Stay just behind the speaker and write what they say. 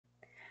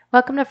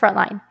Welcome to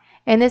Frontline.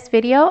 In this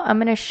video, I'm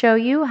going to show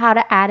you how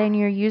to add in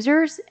your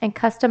users and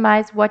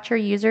customize what your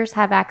users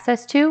have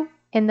access to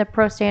in the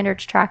Pro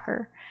Standards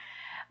Tracker.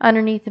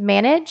 Underneath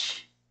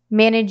Manage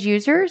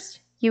Users,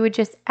 you would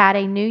just add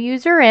a new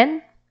user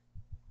in.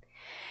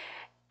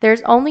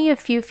 There's only a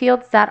few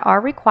fields that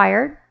are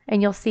required, and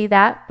you'll see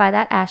that by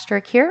that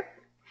asterisk here.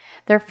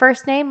 Their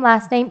first name,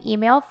 last name,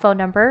 email, phone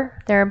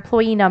number, their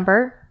employee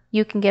number.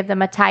 You can give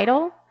them a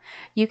title.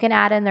 You can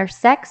add in their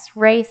sex,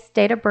 race,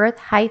 date of birth,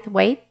 height,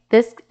 weight.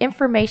 This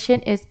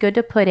information is good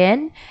to put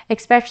in,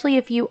 especially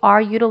if you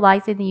are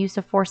utilizing the use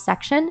of force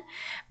section,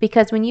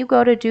 because when you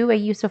go to do a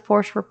use of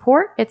force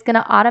report, it's going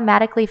to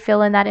automatically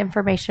fill in that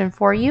information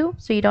for you,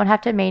 so you don't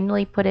have to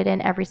manually put it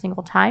in every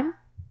single time.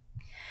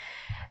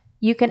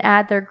 You can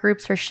add their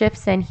groups or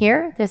shifts in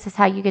here. This is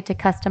how you get to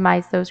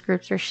customize those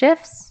groups or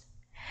shifts.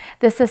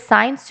 This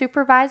assigned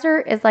supervisor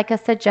is like a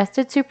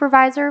suggested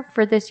supervisor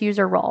for this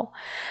user role.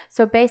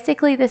 So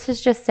basically this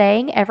is just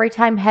saying every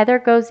time Heather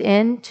goes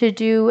in to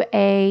do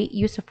a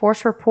use of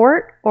force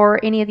report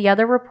or any of the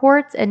other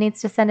reports and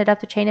needs to send it up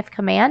the chain of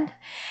command,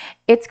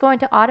 it's going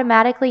to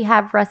automatically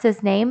have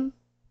Russ's name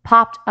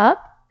popped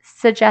up,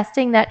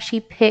 suggesting that she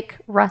pick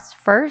Russ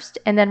first,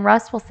 and then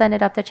Russ will send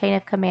it up the chain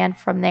of command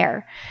from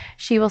there.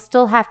 She will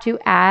still have to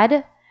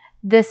add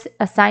this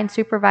assigned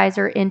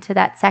supervisor into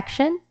that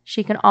section.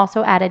 She can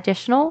also add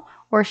additional,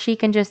 or she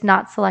can just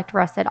not select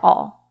Russ at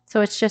all.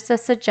 So it's just a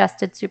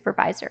suggested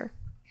supervisor.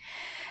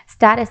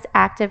 Status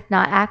active,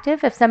 not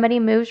active. If somebody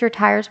moves,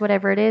 retires,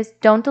 whatever it is,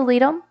 don't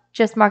delete them.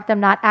 Just mark them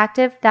not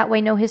active. That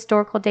way no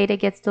historical data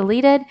gets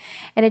deleted,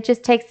 and it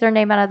just takes their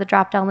name out of the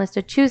drop-down list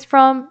to choose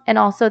from, and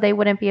also they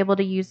wouldn't be able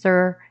to use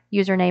their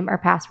username or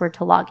password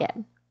to log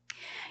in.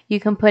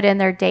 You can put in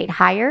their date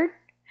hired.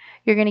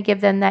 You're going to give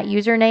them that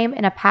username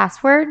and a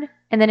password,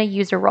 and then a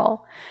user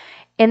role.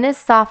 In this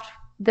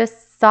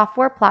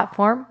software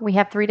platform, we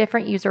have 3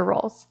 different user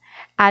roles.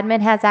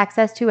 Admin has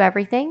access to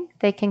everything.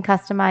 They can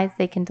customize,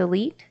 they can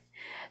delete.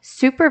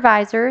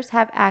 Supervisors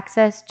have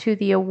access to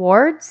the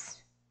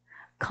awards,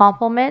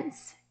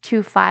 compliments,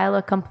 to file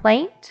a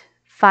complaint,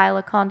 file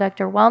a conduct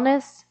or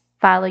wellness,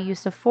 file a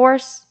use of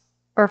force,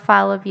 or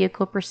file a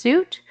vehicle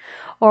pursuit,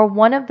 or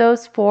one of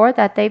those 4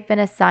 that they've been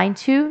assigned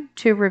to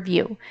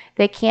review.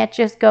 They can't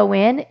just go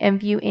in and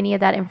view any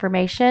of that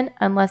information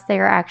unless they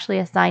are actually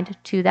assigned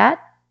to that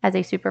as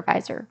a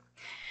supervisor.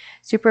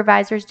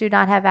 Supervisors do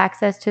not have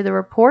access to the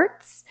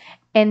reports,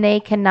 and they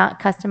cannot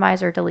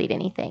customize or delete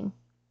anything.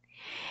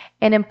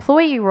 An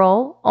employee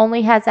role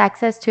only has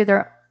access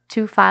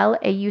to file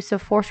a use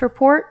of force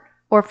report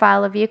or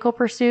file a vehicle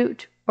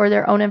pursuit or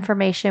their own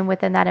information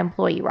within that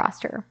employee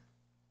roster.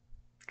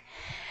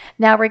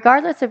 Now,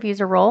 regardless of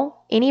user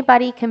role,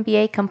 anybody can be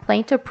a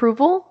complaint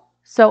approval.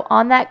 So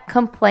on that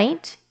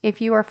complaint,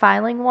 if you are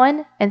filing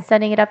one and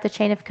sending it up the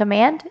chain of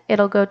command,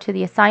 it'll go to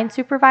the assigned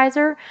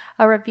supervisor,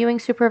 a reviewing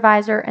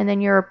supervisor, and then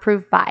you're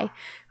approved by.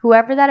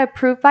 Whoever that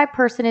approved by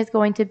person is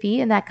going to be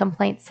in that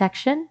complaint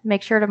section,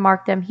 make sure to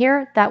mark them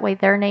here. That way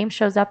their name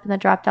shows up in the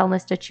drop-down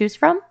list to choose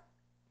from.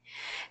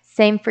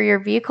 Same for your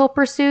vehicle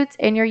pursuits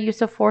and your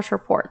use of force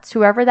reports.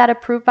 Whoever that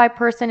approved by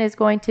person is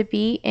going to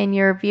be in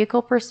your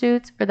vehicle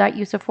pursuits or that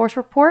use of force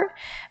report,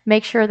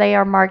 make sure they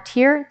are marked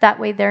here. That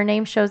way their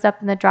name shows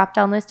up in the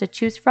drop-down list to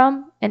choose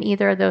from in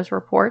either of those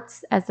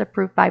reports as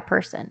approved by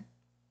person.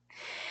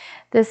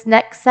 This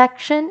next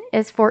section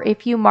is for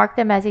if you mark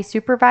them as a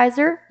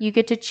supervisor, you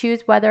get to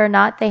choose whether or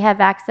not they have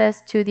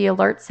access to the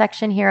alert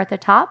section here at the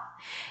top.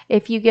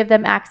 If you give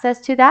them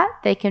access to that,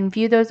 they can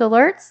view those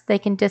alerts, they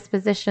can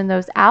disposition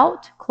those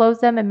out, close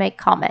them, and make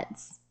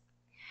comments.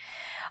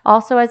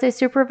 Also, as a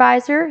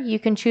supervisor, you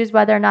can choose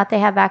whether or not they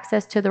have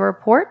access to the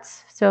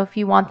reports. So if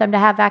you want them to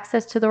have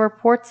access to the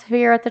reports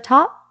here at the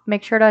top,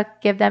 make sure to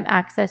give them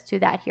access to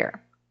that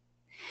here.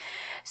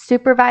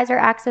 Supervisor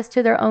access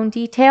to their own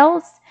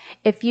details.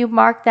 If you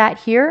mark that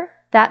here,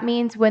 that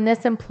means when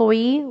this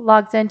employee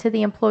logs into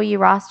the employee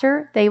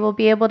roster, they will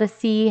be able to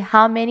see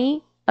how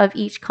many of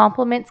each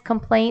compliments,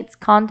 complaints,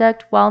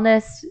 conduct,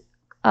 wellness,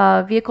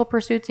 vehicle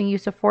pursuits, and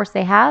use of force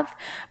they have,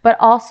 but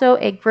also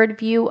a grid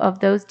view of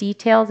those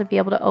details and be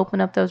able to open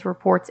up those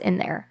reports in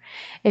there.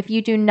 If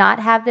you do not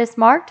have this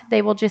marked,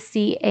 they will just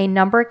see a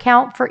number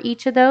count for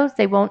each of those.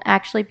 They won't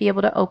actually be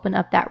able to open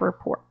up that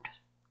report.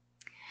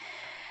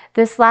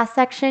 This last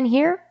section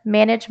here,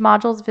 Manage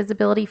Modules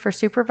Visibility for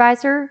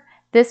Supervisor.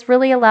 This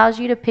really allows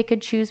you to pick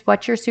and choose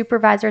what your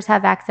supervisors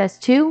have access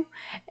to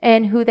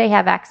and who they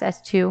have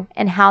access to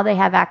and how they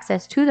have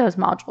access to those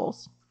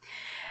modules.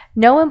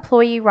 No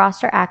employee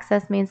roster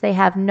access means they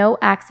have no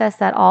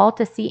access at all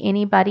to see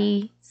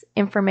anybody's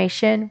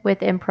information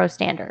within Pro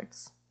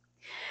Standards.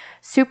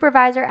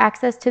 Supervisor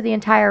access to the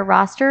entire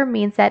roster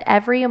means that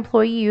every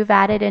employee you've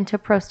added into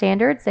Pro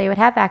Standards, they would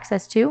have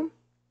access to.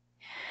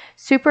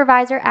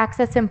 Supervisor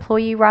access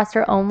employee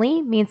roster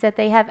only means that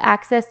they have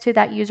access to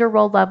that user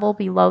role level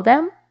below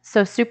them,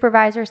 so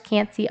supervisors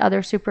can't see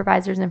other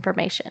supervisors'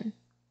 information.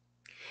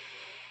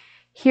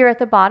 Here at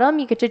the bottom,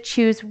 you get to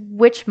choose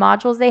which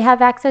modules they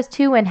have access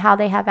to and how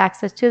they have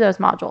access to those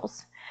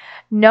modules.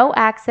 No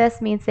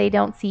access means they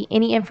don't see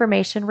any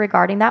information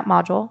regarding that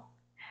module.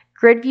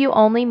 Grid view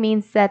only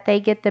means that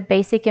they get the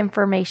basic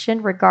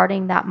information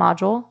regarding that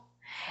module.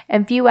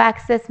 And view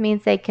access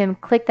means they can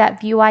click that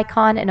view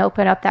icon and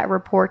open up that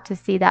report to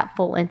see that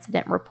full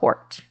incident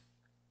report.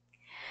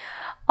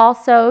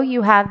 Also,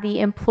 you have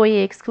the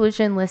employee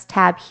exclusion list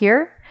tab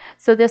here.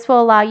 So this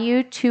will allow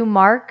you to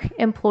mark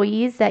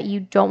employees that you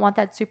don't want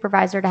that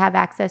supervisor to have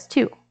access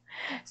to.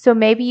 So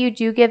maybe you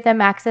do give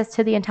them access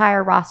to the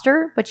entire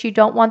roster, but you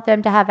don't want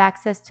them to have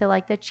access to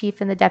like the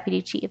chief and the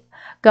deputy chief.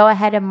 Go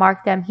ahead and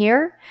mark them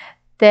here.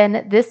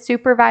 Then this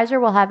supervisor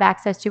will have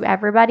access to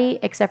everybody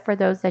except for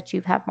those that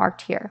you have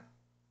marked here.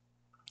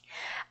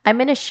 I'm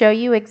going to show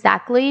you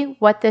exactly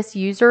what this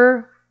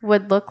user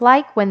would look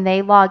like when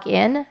they log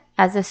in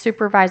as a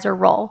supervisor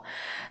role.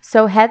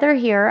 So Heather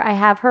here, I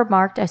have her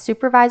marked as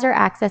supervisor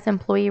access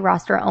employee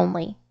roster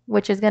only,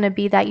 which is going to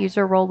be that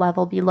user role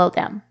level below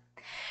them.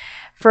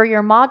 For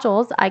your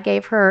modules, I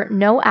gave her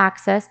no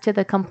access to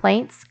the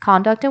complaints,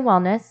 conduct, and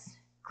wellness,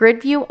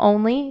 grid view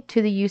only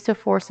to the use of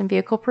force and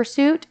vehicle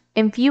pursuit,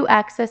 and view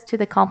access to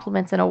the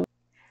compliments and awards.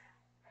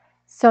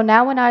 So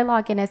now when I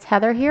log in as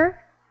Heather here,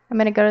 I'm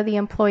going to go to the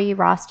employee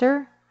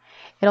roster.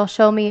 It'll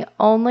show me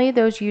only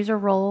those user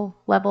role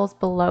levels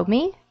below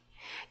me.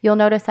 You'll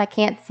notice I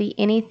can't see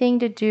anything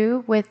to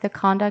do with the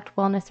conduct,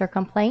 wellness, or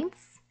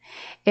complaints.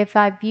 If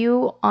I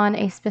view on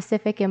a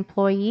specific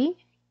employee,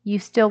 you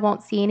still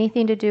won't see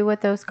anything to do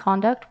with those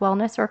conduct,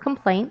 wellness, or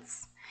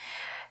complaints.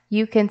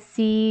 You can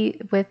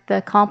see with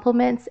the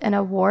compliments and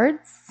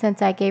awards,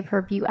 since I gave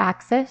her view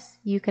access,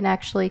 you can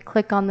actually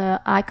click on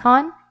the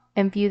icon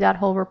and view that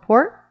whole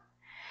report.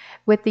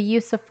 With the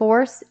use of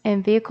force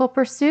and vehicle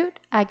pursuit,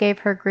 I gave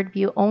her grid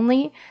view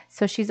only,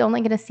 so she's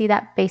only going to see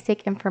that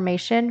basic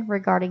information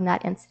regarding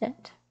that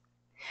incident.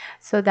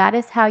 So that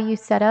is how you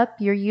set up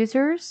your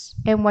users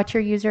and what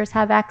your users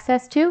have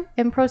access to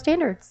in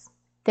ProStandards.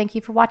 Thank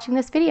you for watching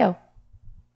this video.